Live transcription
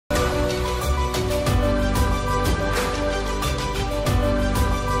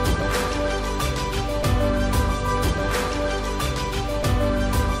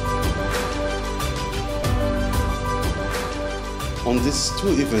These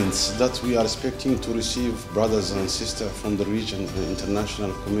two events that we are expecting to receive brothers and sisters from the region and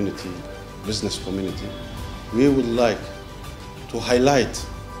international community, business community, we would like to highlight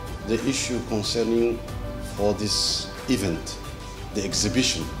the issue concerning for this event, the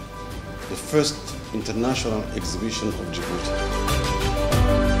exhibition, the first international exhibition of Djibouti.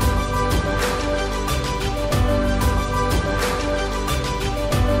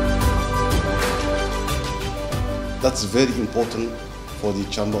 That's very important for the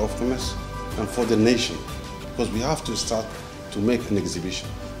Chamber of Commerce and for the nation, because we have to start to make an exhibition.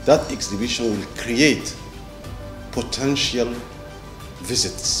 That exhibition will create potential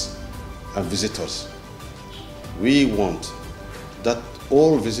visits and visitors. We want that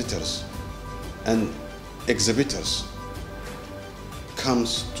all visitors and exhibitors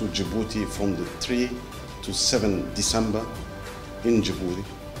comes to Djibouti from the 3 to 7 December in Djibouti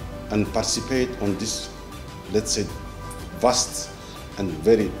and participate on this, let's say, vast and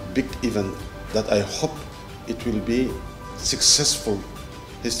very big event that I hope it will be successful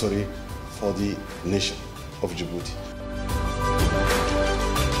history for the nation of Djibouti.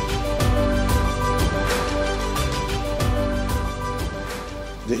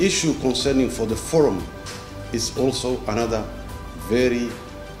 The issue concerning for the forum is also another very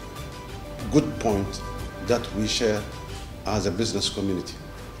good point that we share as a business community.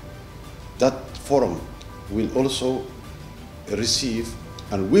 That forum will also receive,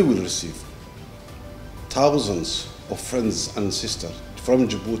 and we will receive, thousands of friends and sisters from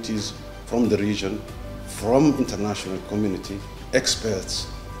Djibouti, from the region, from international community, experts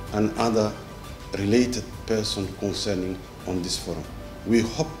and other related persons concerning on this forum. We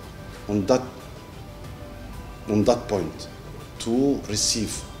hope on that point to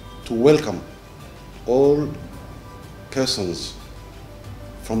receive, to welcome all persons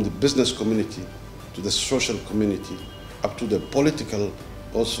from the business community to the social community up to the political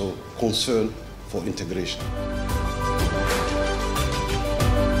also concern for integration.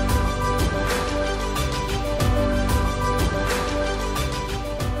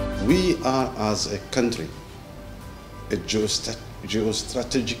 We are as a country, a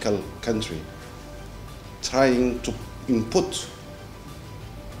geostrategical country, trying to input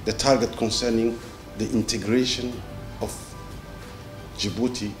the target concerning the integration of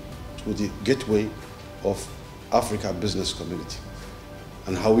Djibouti to the gateway of Africa business community.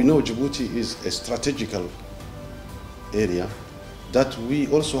 And how we know Djibouti is a strategical area, that we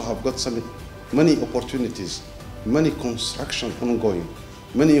also have got many opportunities, many construction ongoing,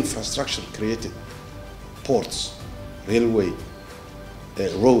 many infrastructure created, ports, railway,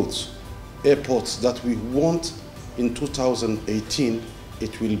 roads, airports, that we want in 2018,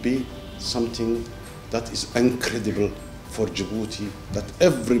 it will be something that is incredible for Djibouti, that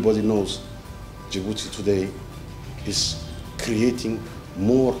everybody knows Djibouti today is creating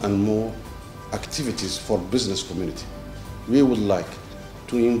more and more activities for business community. We would like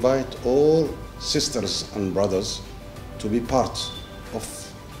to invite all sisters and brothers to be part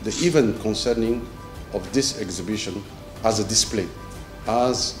of the event concerning of this exhibition as a display,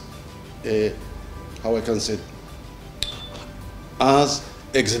 as a, how I can say, as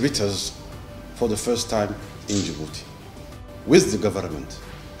exhibitors for the first time in Djibouti with the government,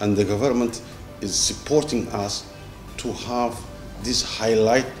 and the government is supporting us to have these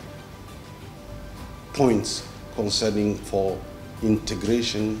highlight points concerning for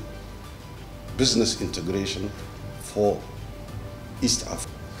integration, business integration for East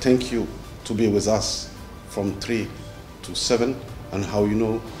Africa. Thank you to be with us from 3 to 7, and how you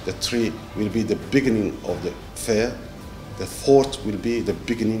know the 3 will be the beginning of the fair, the 4th will be the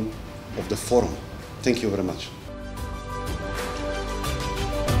beginning of the forum. Thank you very much.